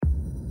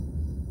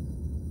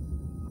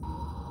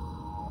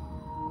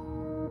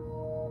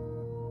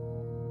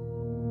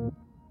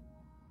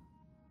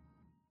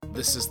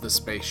This is The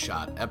Space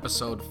Shot,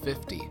 episode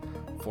 50,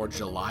 for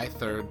July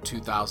 3rd,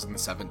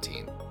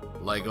 2017.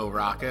 Lego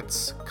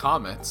rockets,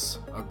 comets,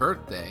 a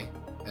birthday,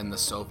 and the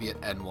Soviet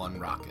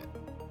N-1 rocket.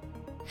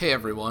 Hey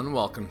everyone,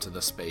 welcome to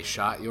The Space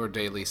Shot, your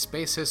daily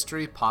space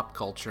history, pop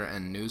culture,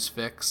 and news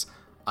fix.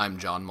 I'm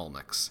John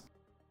Molnix.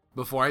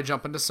 Before I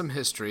jump into some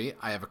history,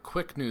 I have a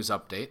quick news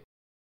update.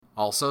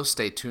 Also,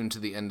 stay tuned to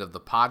the end of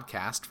the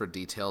podcast for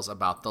details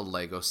about the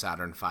LEGO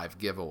Saturn V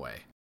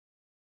giveaway.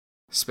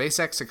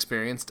 SpaceX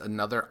experienced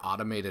another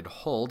automated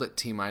hold at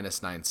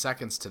T-minus 9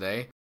 seconds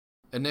today.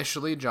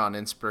 Initially, John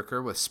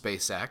Insprucker with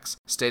SpaceX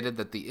stated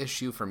that the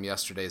issue from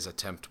yesterday's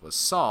attempt was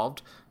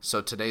solved, so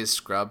today's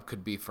scrub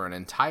could be for an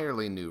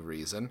entirely new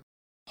reason.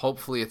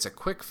 Hopefully it's a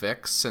quick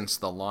fix, since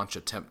the launch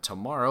attempt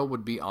tomorrow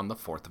would be on the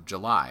 4th of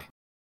July.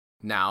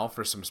 Now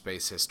for some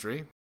space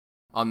history.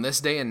 On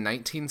this day in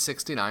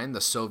 1969, the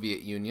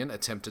Soviet Union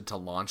attempted to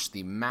launch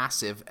the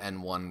massive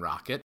N-1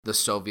 rocket, the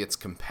Soviets'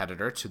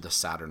 competitor to the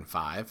Saturn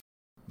V.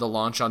 The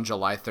launch on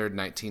July 3,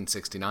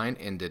 1969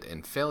 ended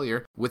in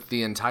failure, with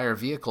the entire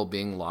vehicle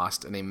being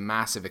lost in a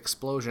massive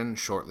explosion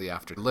shortly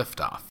after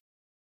liftoff.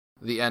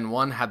 The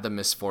N-1 had the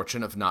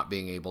misfortune of not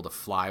being able to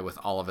fly with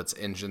all of its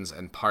engines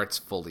and parts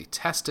fully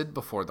tested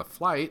before the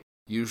flight.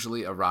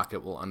 Usually a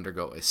rocket will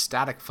undergo a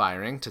static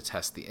firing to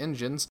test the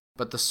engines,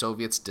 but the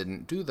Soviets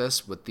didn't do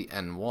this with the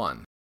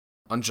N-1.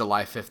 On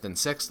July 5th and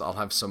 6th, I'll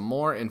have some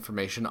more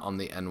information on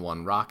the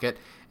N-1 rocket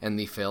and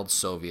the failed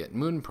Soviet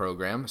moon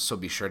program, so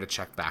be sure to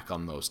check back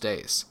on those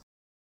days.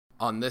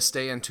 On this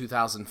day in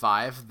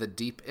 2005, the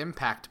Deep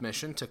Impact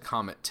mission to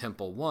Comet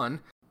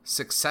Tempel-1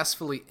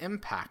 successfully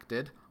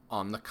impacted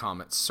on the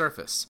comet's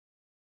surface.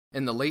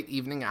 In the late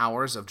evening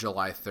hours of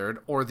July 3rd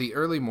or the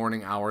early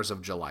morning hours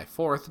of July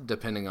 4th,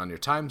 depending on your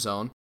time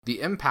zone, the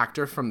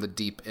impactor from the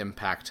Deep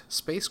Impact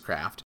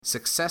spacecraft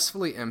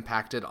successfully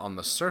impacted on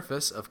the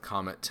surface of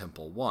Comet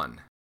Tempel-1.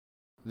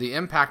 The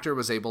impactor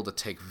was able to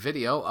take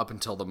video up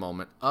until the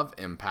moment of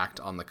impact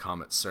on the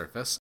comet's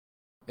surface.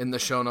 In the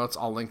show notes,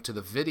 I'll link to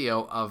the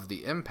video of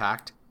the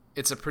impact.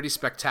 It's a pretty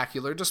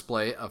spectacular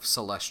display of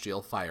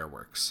celestial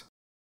fireworks.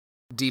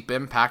 Deep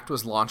Impact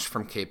was launched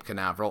from Cape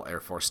Canaveral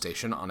Air Force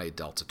Station on a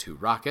Delta II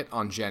rocket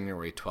on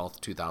January 12,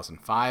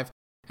 2005.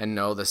 And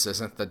no, this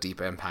isn't the Deep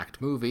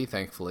Impact movie,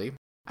 thankfully.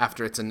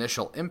 After its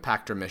initial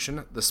impactor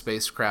mission, the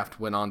spacecraft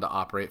went on to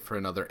operate for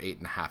another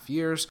 8.5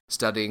 years,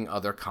 studying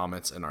other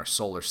comets in our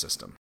solar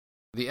system.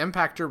 The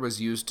impactor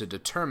was used to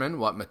determine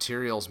what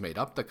materials made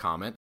up the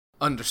comet.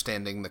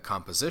 Understanding the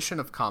composition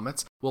of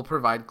comets will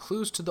provide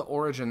clues to the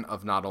origin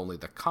of not only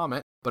the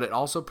comet, but it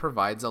also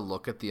provides a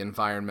look at the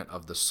environment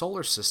of the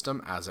solar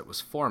system as it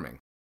was forming.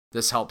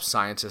 This helps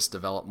scientists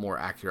develop more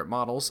accurate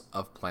models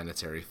of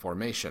planetary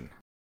formation.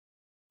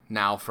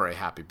 Now for a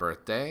happy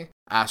birthday.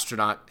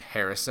 Astronaut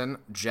Harrison,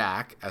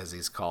 Jack, as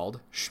he's called,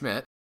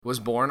 Schmitt, was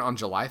born on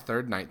July 3,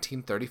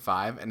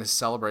 1935, and is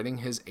celebrating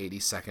his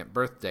 82nd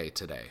birthday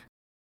today.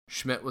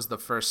 Schmitt was the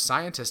first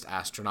scientist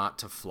astronaut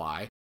to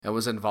fly and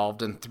was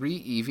involved in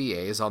 3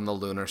 EVAs on the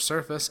lunar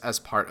surface as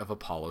part of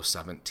Apollo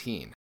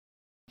 17.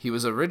 He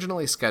was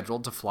originally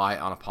scheduled to fly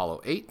on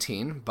Apollo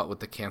 18, but with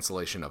the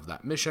cancellation of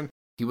that mission,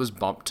 he was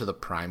bumped to the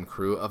prime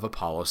crew of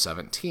Apollo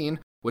 17,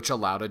 which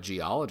allowed a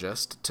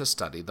geologist to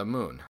study the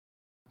moon.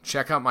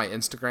 Check out my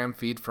Instagram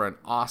feed for an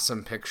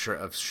awesome picture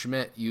of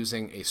Schmitt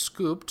using a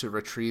scoop to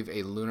retrieve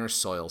a lunar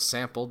soil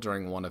sample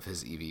during one of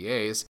his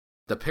EVAs.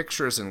 The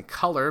picture is in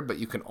color, but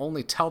you can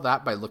only tell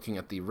that by looking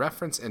at the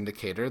reference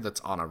indicator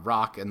that's on a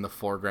rock in the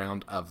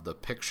foreground of the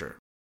picture.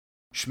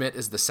 Schmitt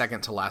is the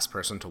second to last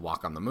person to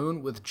walk on the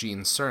moon, with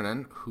Gene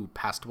Cernan, who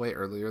passed away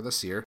earlier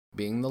this year,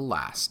 being the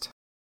last.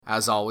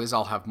 As always,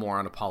 I'll have more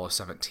on Apollo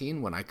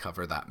 17 when I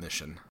cover that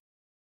mission.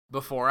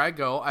 Before I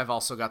go, I've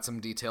also got some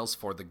details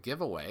for the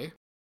giveaway.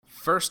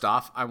 First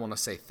off, I want to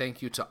say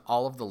thank you to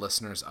all of the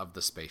listeners of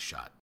The Space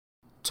Shot.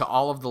 To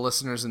all of the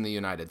listeners in the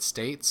United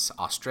States,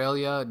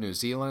 Australia, New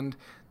Zealand,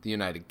 the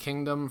United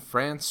Kingdom,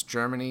 France,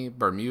 Germany,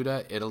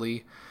 Bermuda,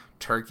 Italy,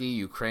 Turkey,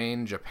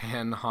 Ukraine,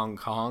 Japan, Hong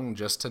Kong,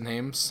 just to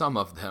name some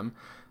of them,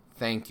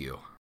 thank you.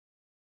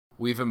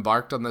 We've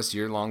embarked on this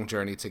year-long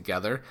journey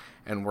together,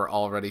 and we're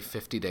already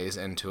 50 days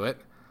into it.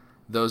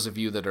 Those of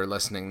you that are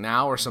listening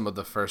now are some of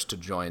the first to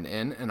join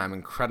in, and I'm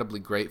incredibly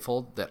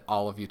grateful that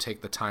all of you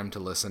take the time to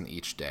listen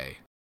each day.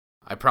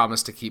 I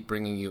promise to keep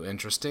bringing you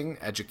interesting,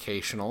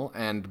 educational,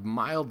 and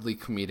mildly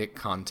comedic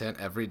content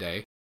every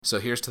day, so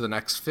here's to the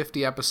next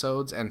 50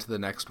 episodes and to the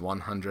next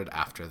 100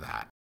 after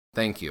that.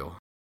 Thank you.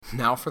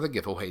 Now for the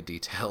giveaway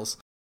details.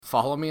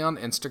 Follow me on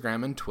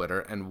Instagram and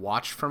Twitter and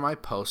watch for my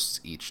posts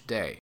each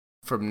day.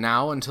 From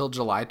now until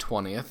July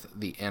 20th,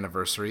 the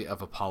anniversary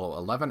of Apollo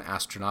 11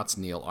 astronauts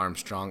Neil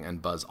Armstrong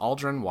and Buzz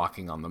Aldrin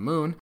walking on the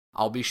moon,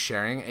 I'll be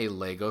sharing a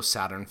LEGO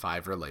Saturn V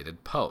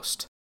related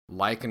post.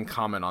 Like and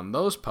comment on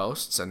those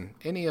posts and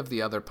any of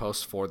the other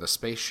posts for the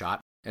Space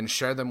Shot and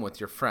share them with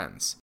your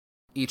friends.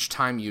 Each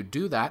time you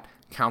do that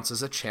counts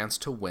as a chance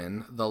to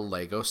win the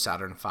LEGO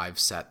Saturn V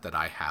set that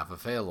I have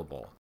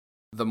available.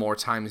 The more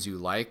times you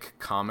like,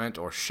 comment,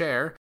 or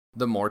share,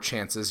 the more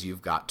chances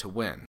you've got to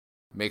win.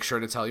 Make sure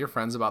to tell your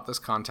friends about this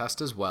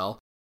contest as well.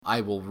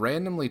 I will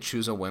randomly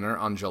choose a winner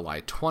on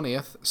July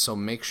 20th, so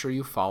make sure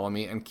you follow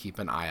me and keep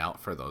an eye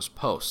out for those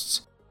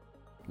posts.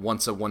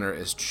 Once a winner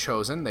is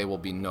chosen, they will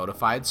be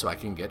notified so I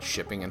can get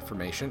shipping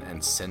information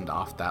and send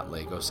off that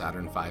LEGO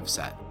Saturn V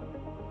set.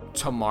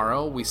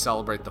 Tomorrow, we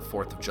celebrate the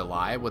 4th of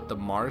July with the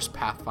Mars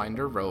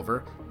Pathfinder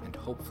rover and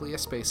hopefully a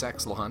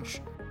SpaceX launch.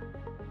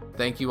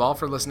 Thank you all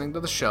for listening to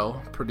the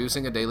show.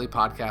 Producing a daily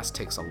podcast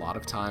takes a lot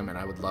of time, and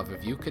I would love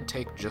if you could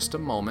take just a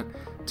moment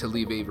to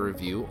leave a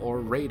review or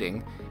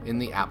rating in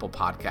the Apple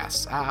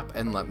Podcasts app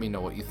and let me know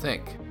what you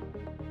think.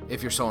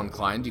 If you're so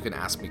inclined, you can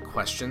ask me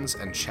questions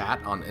and chat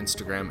on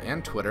Instagram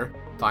and Twitter.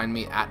 Find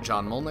me at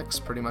John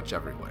Molnix pretty much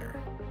everywhere.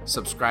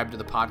 Subscribe to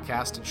the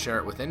podcast and share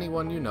it with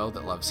anyone you know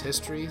that loves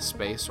history,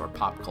 space, or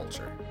pop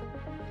culture.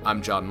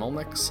 I'm John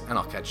Molnix, and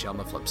I'll catch you on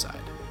the flip side.